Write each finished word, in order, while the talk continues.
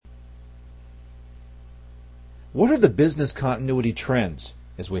What are the business continuity trends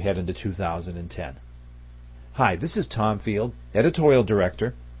as we head into 2010? Hi, this is Tom Field, Editorial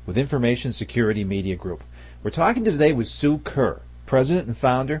Director with Information Security Media Group. We're talking today with Sue Kerr, President and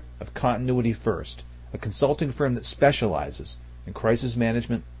Founder of Continuity First, a consulting firm that specializes in crisis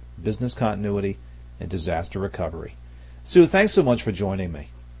management, business continuity, and disaster recovery. Sue, thanks so much for joining me.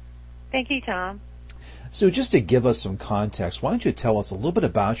 Thank you, Tom. Sue, just to give us some context, why don't you tell us a little bit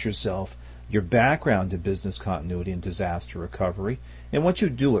about yourself, your background in business continuity and disaster recovery, and what you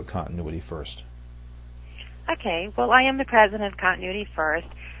do at Continuity First? Okay, well, I am the President of Continuity First,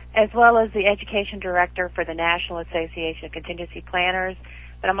 as well as the Education Director for the National Association of Contingency Planners,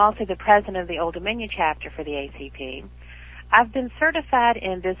 but I'm also the President of the Old Dominion chapter for the ACP. I've been certified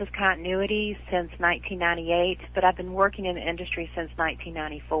in business continuity since 1998, but I've been working in the industry since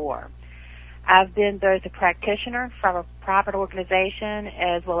 1994. I've been both a practitioner from a private organization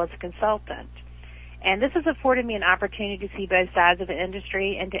as well as a consultant. And this has afforded me an opportunity to see both sides of the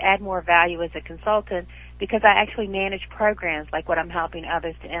industry and to add more value as a consultant because I actually manage programs like what I'm helping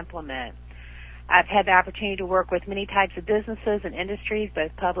others to implement. I've had the opportunity to work with many types of businesses and industries,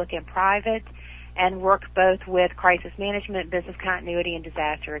 both public and private, and work both with crisis management, business continuity, and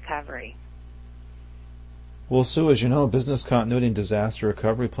disaster recovery. Well, Sue, as you know, business continuity and disaster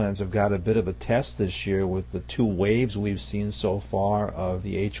recovery plans have got a bit of a test this year with the two waves we've seen so far of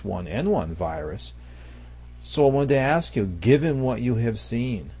the H1N1 virus. So I wanted to ask you, given what you have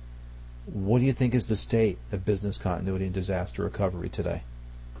seen, what do you think is the state of business continuity and disaster recovery today?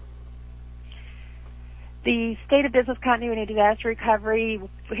 The state of business continuity and disaster recovery,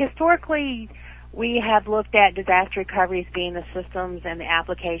 historically, we have looked at disaster recovery as being the systems and the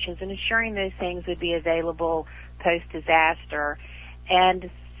applications and ensuring those things would be available post-disaster.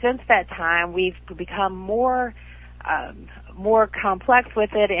 And since that time, we've become more complex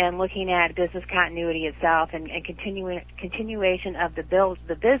with it and looking at business continuity itself and continuation of the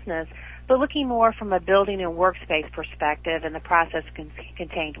business, but looking more from a building and workspace perspective and the process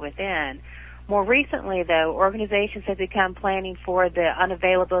contained within. More recently, though, organizations have become planning for the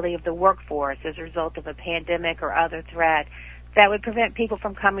unavailability of the workforce as a result of a pandemic or other threat that would prevent people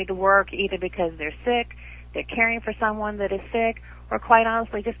from coming to work either because they're sick, they're caring for someone that is sick, or quite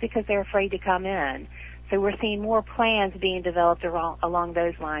honestly just because they're afraid to come in. So we're seeing more plans being developed along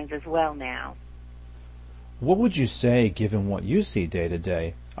those lines as well now. What would you say, given what you see day to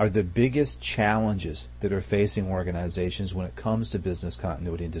day, are the biggest challenges that are facing organizations when it comes to business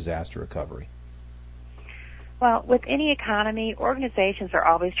continuity and disaster recovery? Well, with any economy, organizations are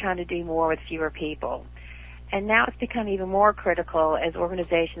always trying to do more with fewer people. And now it's become even more critical as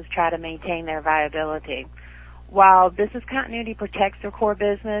organizations try to maintain their viability. While business continuity protects their core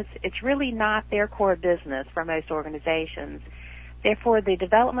business, it's really not their core business for most organizations. Therefore, the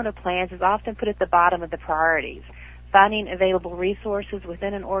development of plans is often put at the bottom of the priorities. Finding available resources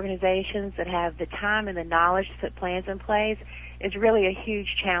within an organization that have the time and the knowledge to put plans in place is really a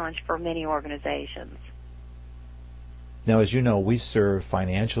huge challenge for many organizations. Now, as you know, we serve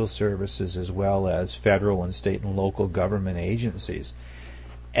financial services as well as federal and state and local government agencies.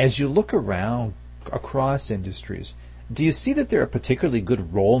 As you look around across industries, do you see that there are particularly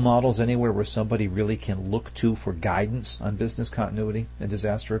good role models anywhere where somebody really can look to for guidance on business continuity and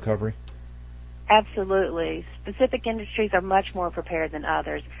disaster recovery? Absolutely. Specific industries are much more prepared than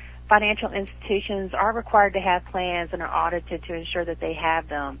others. Financial institutions are required to have plans and are audited to ensure that they have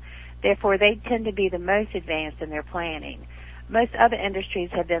them. Therefore, they tend to be the most advanced in their planning. Most other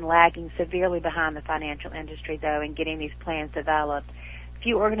industries have been lagging severely behind the financial industry, though, in getting these plans developed.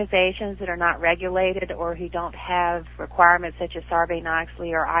 Few organizations that are not regulated or who don't have requirements such as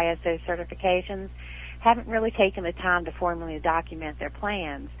Sarbanes-Oxley or ISO certifications haven't really taken the time to formally document their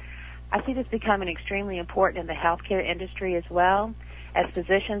plans. I see this becoming extremely important in the healthcare industry as well. As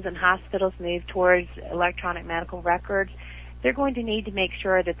physicians and hospitals move towards electronic medical records, they're going to need to make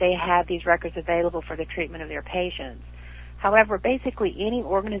sure that they have these records available for the treatment of their patients. However, basically any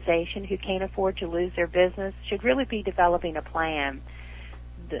organization who can't afford to lose their business should really be developing a plan.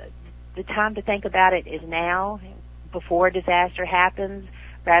 The time to think about it is now, before disaster happens,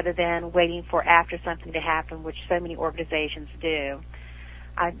 rather than waiting for after something to happen, which so many organizations do.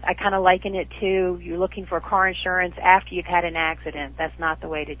 I kind of liken it to you're looking for car insurance after you've had an accident. That's not the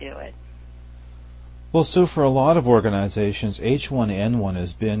way to do it. Well, so for a lot of organizations, H1N1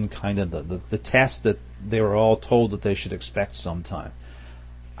 has been kind of the test that they were all told that they should expect sometime.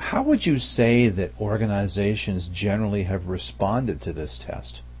 How would you say that organizations generally have responded to this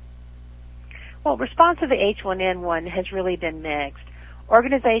test? Well, response to the H1N1 has really been mixed.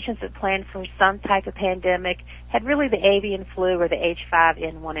 Organizations that planned for some type of pandemic had really the avian flu or the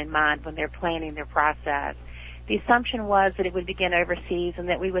H5N1 in mind when they're planning their process. The assumption was that it would begin overseas and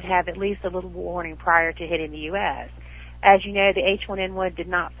that we would have at least a little warning prior to hitting the U.S. As you know, the H1N1 did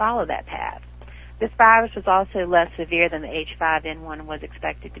not follow that path. This virus was also less severe than the H5N1 was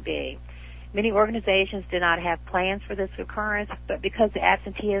expected to be. Many organizations did not have plans for this occurrence, but because the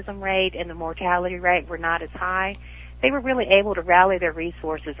absenteeism rate and the mortality rate were not as high, they were really able to rally their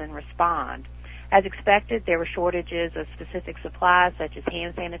resources and respond. As expected, there were shortages of specific supplies such as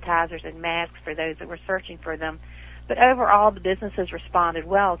hand sanitizers and masks for those that were searching for them, but overall the businesses responded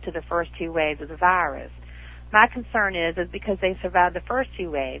well to the first two waves of the virus. My concern is because they survived the first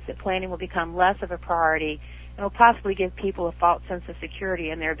two waves, that planning will become less of a priority and will possibly give people a false sense of security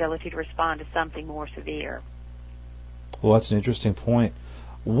in their ability to respond to something more severe. Well, that's an interesting point.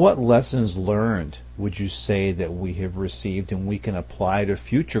 What lessons learned would you say that we have received and we can apply to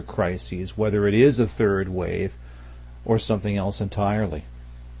future crises, whether it is a third wave or something else entirely?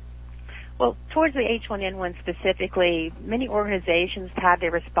 Well, towards the H1N1 specifically, many organizations tied their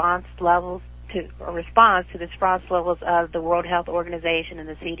response to the response levels of the World Health Organization and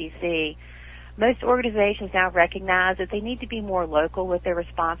the CDC. Most organizations now recognize that they need to be more local with their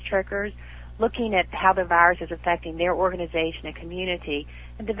response triggers, looking at how the virus is affecting their organization and community,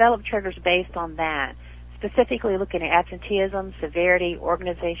 and develop triggers based on that, specifically looking at absenteeism, severity,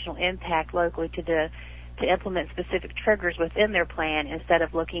 organizational impact locally to implement specific triggers within their plan instead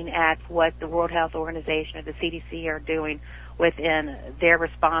of looking at what the World Health Organization or the CDC are doing within their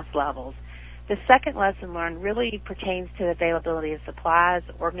response levels. The second lesson learned really pertains to the availability of supplies.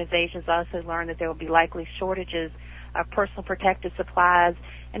 Organizations also learned that there will be likely shortages of personal protective supplies,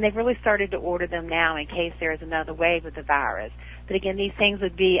 and they've really started to order them now in case there is another wave of the virus. But again, these things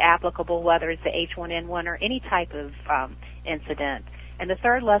would be applicable whether it's the H1N1 or any type of incident. And the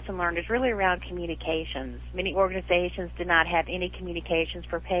third lesson learned is really around communications. Many organizations did not have any communications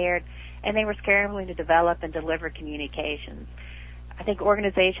prepared, and they were scrambling to develop and deliver communications. I think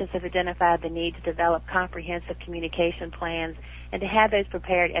organizations have identified the need to develop comprehensive communication plans and to have those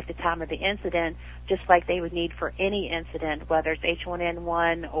prepared at the time of the incident, just like they would need for any incident, whether it's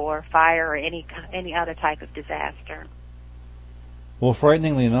H1N1 or fire or any other type of disaster. Well,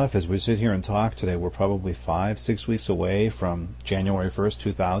 frighteningly enough, as we sit here and talk today, we're probably 5-6 weeks away from January 1st,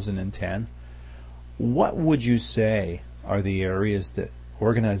 2010. What would you say are the areas that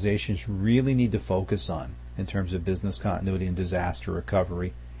organizations really need to focus on in terms of business continuity and disaster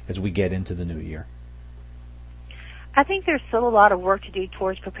recovery as we get into the new year? I think there's still a lot of work to do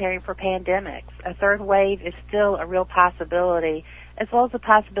towards preparing for pandemics. A third wave is still a real possibility, as well as the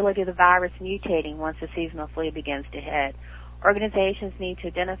possibility of the virus mutating once the seasonal flu begins to hit. Organizations need to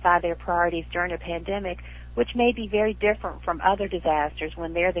identify their priorities during a pandemic, which may be very different from other disasters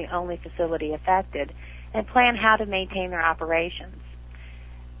when they're the only facility affected, and plan how to maintain their operations.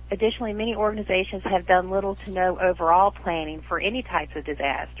 Additionally, many organizations have done little to no overall planning for any types of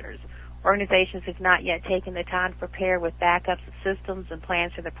disasters. Organizations have not yet taken the time to prepare with backups of systems and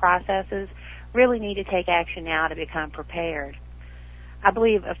plans for the processes, really need to take action now to become prepared. I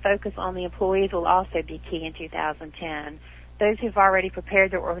believe a focus on the employees will also be key in 2010. Those who've already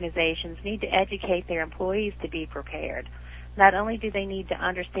prepared their organizations need to educate their employees to be prepared. Not only do they need to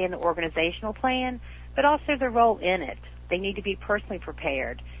understand the organizational plan, but also their role in it. They need to be personally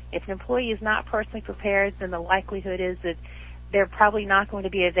prepared. If an employee is not personally prepared, then the likelihood is that they're probably not going to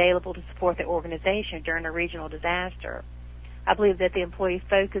be available to support the organization during a regional disaster. I believe that the employee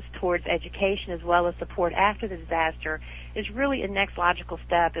focus towards education as well as support after the disaster is really a next logical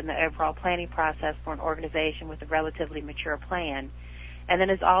step in the overall planning process for an organization with a relatively mature plan. And then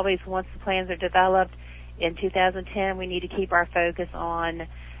as always, once the plans are developed, in 2010 we need to keep our focus on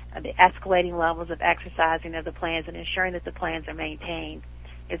the escalating levels of exercising of the plans and ensuring that the plans are maintained.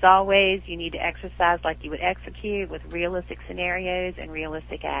 As always, you need to exercise like you would execute with realistic scenarios and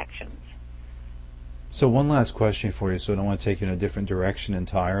realistic actions. So one last question for you, so I don't want to take you in a different direction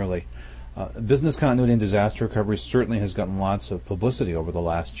entirely. Business continuity and disaster recovery certainly has gotten lots of publicity over the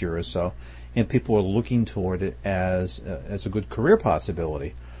last year or so, and people are looking toward it as a good career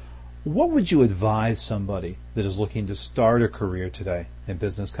possibility. What would you advise somebody that is looking to start a career today in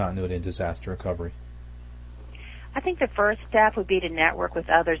business continuity and disaster recovery? I think the first step would be to network with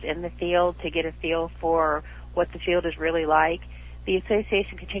others in the field to get a feel for what the field is really like. The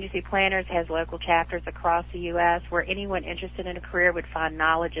Association of Contingency Planners has local chapters across the U.S. where anyone interested in a career would find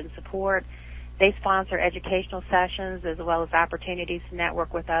knowledge and support. They sponsor educational sessions as well as opportunities to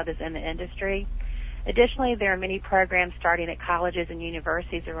network with others in the industry. Additionally, there are many programs starting at colleges and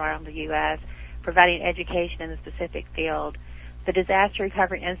universities around the U.S. providing education in the specific field. The Disaster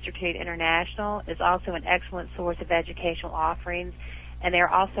Recovery Institute International is also an excellent source of educational offerings, and they are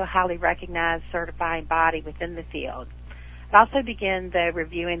also a highly recognized certifying body within the field. It also begins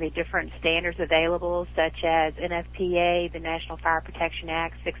reviewing the different standards available, such as NFPA, the National Fire Protection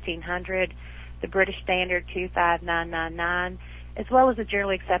Act 1600, the British Standard 25999, as well as the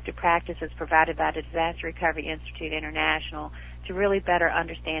generally accepted practices provided by the Disaster Recovery Institute International to really better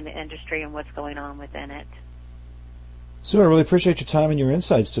understand the industry and what's going on within it. Sue, I really appreciate your time and your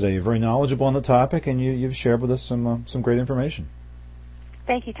insights today. You're very knowledgeable on the topic, and you've shared with us some great information.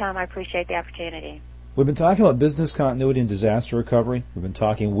 Thank you, Tom. I appreciate the opportunity. We've been talking about business continuity and disaster recovery. We've been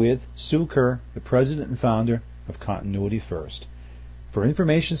talking with Sue Kerr, the president and founder of Continuity First. For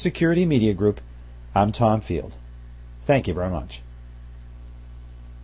Information Security Media Group, I'm Tom Field. Thank you very much.